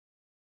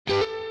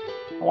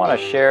I want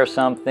to share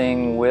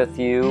something with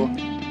you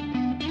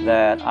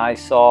that I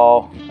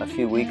saw a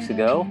few weeks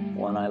ago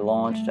when I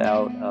launched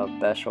out of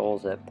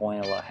Bechel's at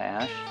Point La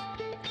Hache,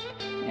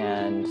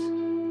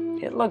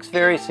 and it looks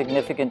very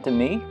significant to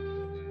me.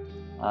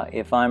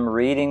 If I'm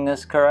reading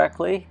this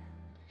correctly,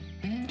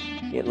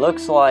 it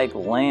looks like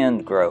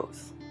land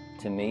growth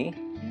to me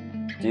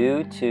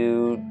due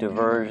to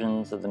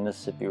diversions of the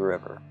Mississippi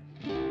River.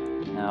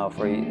 Now,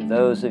 for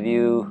those of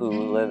you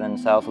who live in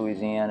South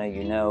Louisiana,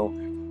 you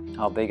know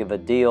how big of a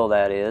deal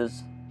that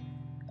is.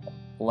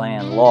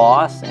 Land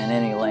loss and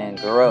any land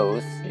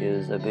growth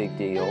is a big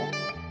deal.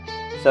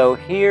 So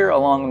here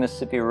along the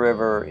Mississippi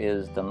River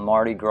is the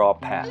Mari Gras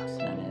Pass,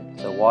 and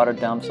the water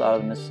dumps out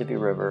of the Mississippi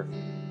River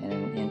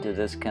and into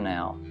this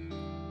canal.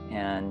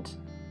 And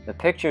the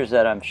pictures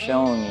that I'm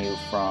showing you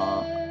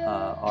from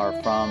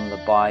are from the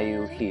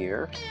bayou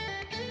here.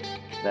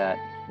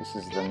 This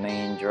is the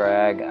main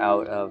drag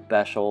out of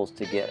Bechel's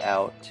to get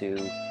out to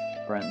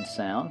Brenton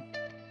Sound.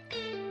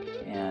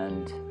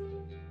 And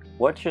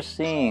what you're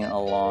seeing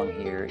along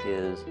here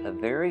is a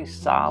very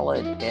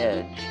solid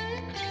edge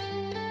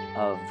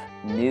of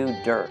new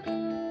dirt.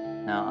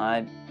 Now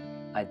I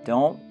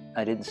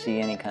didn't see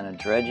any kind of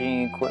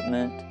dredging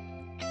equipment,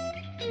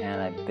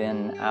 and I've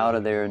been out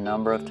of there a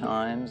number of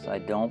times. I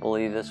don't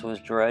believe this was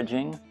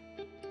dredging.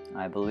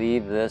 I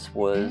believe this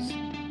was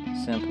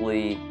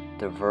simply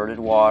diverted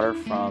water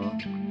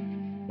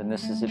from the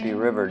Mississippi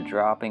River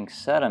dropping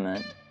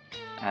sediment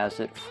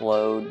as it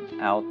flowed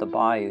out the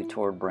bayou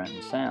toward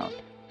Brenton Sound.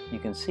 You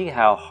can see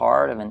how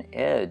hard of an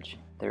edge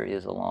there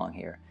is along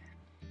here.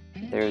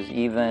 There's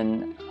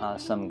even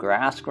some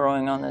grass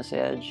growing on this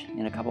edge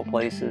in a couple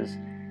places.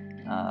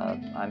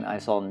 I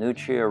saw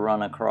nutria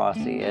run across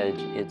the edge.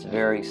 It's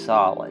very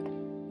solid.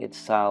 It's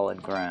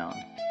solid ground.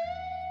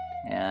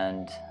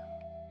 And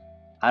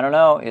I don't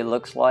know, it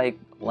looks like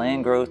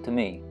land growth to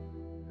me.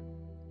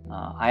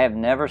 I have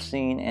never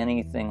seen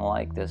anything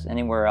like this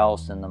anywhere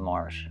else in the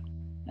marsh.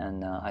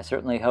 And I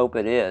certainly hope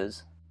it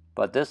is.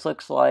 But this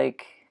looks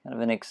like kind of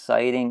an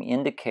exciting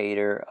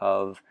indicator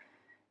of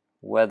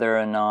whether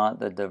or not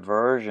the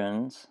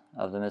diversions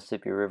of the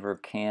Mississippi River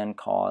can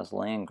cause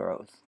land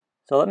growth.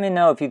 So let me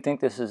know if you think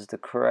this is the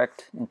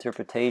correct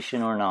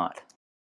interpretation or not.